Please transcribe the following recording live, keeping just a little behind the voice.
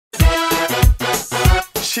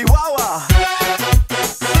Chihuahua,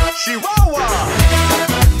 Chihuahua,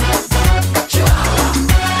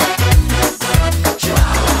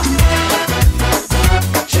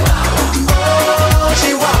 oh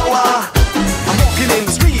Chihuahua. I'm walking in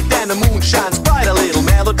the street and the moon shines bright. A little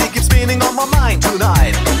melody keeps spinning on my mind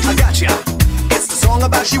tonight. I gotcha, it's the song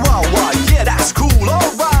about Chihuahua. Yeah, that's cool,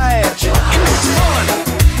 alright. It's fun,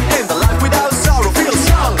 and the life without sorrow feels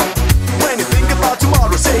young. When you think about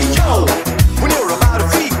tomorrow, say yo. When you're about to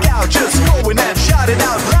freak out, just go in and shout it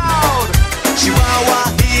out loud.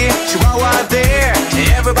 Chihuahua here, Chihuahua there.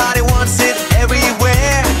 Everybody wants it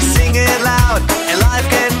everywhere. Sing it loud, and life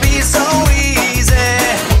can be so easy.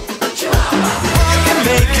 What can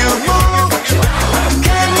make you move?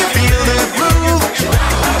 Can you feel the groove?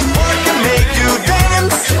 What can make you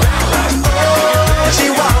dance? Oh,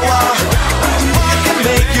 Chihuahua. What can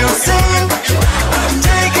make you sing?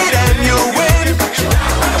 Take it and you win.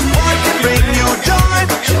 What can bring you joy?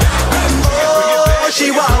 Oh,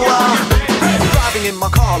 Chihuahua. Driving in my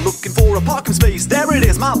car, looking for a parking space. There it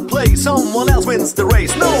is, my place. Someone else wins the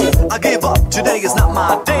race. No, I give up. Today is not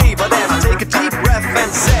my day. But then I take a deep breath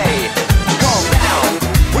and say, calm down.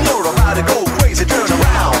 When you're about to go crazy, turn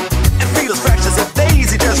around and feel as fresh as a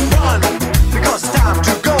daisy. Just run, because it's time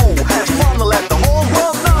to go. Have fun and let the whole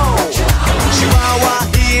world know. Chihuahua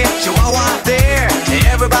here, Chihuahua there.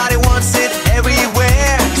 Everybody wants it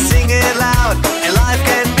everywhere. Sing it loud, and life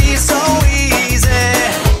can be so easy.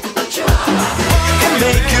 What can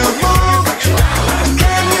make you move?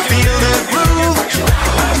 Can you feel the groove?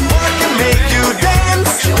 What can make you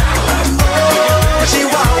dance? Oh,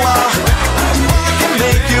 Chihuahua. What can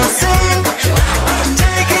make you sing?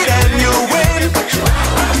 Take it and you win.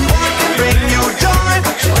 What can bring you joy?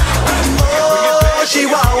 Oh,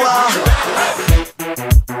 Chihuahua.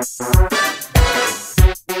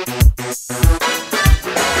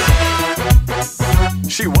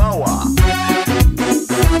 Chihuahua,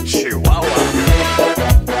 Chihuahua,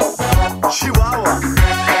 Chihuahua,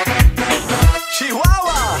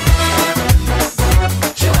 Chihuahua,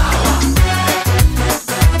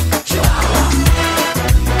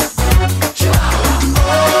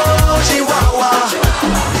 oh Chihuahua.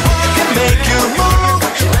 What can make you move?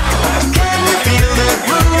 Can you feel the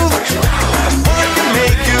groove? What can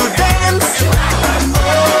make you dance?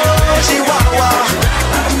 Oh Chihuahua.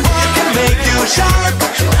 What can make you shout?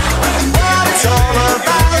 What it's all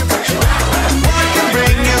about? What can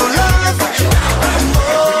bring you love?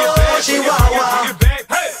 Oh, Chihuahua. What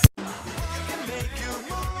can make you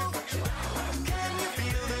move? Can you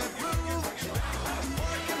feel the groove?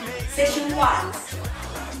 What can make you Session 1.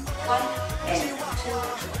 1 and 2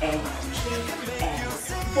 and 3 and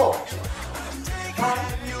 4. 5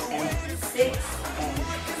 and 6 and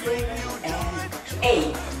 7 and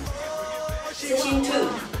 8. Session 2.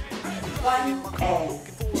 1 and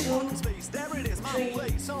 2, 3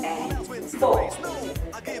 and 4,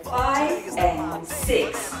 5 and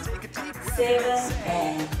 6, 7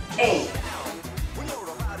 and 8.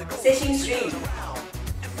 Session 3.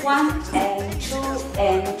 1 and 2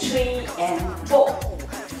 and 3 and 4,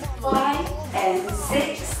 5 and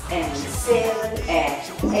 6 and 7 and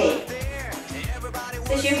 8.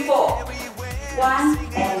 Session 4. 1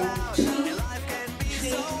 and 2,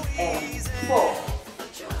 3 and 4.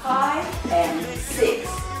 5 and 6,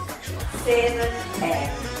 7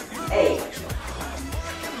 and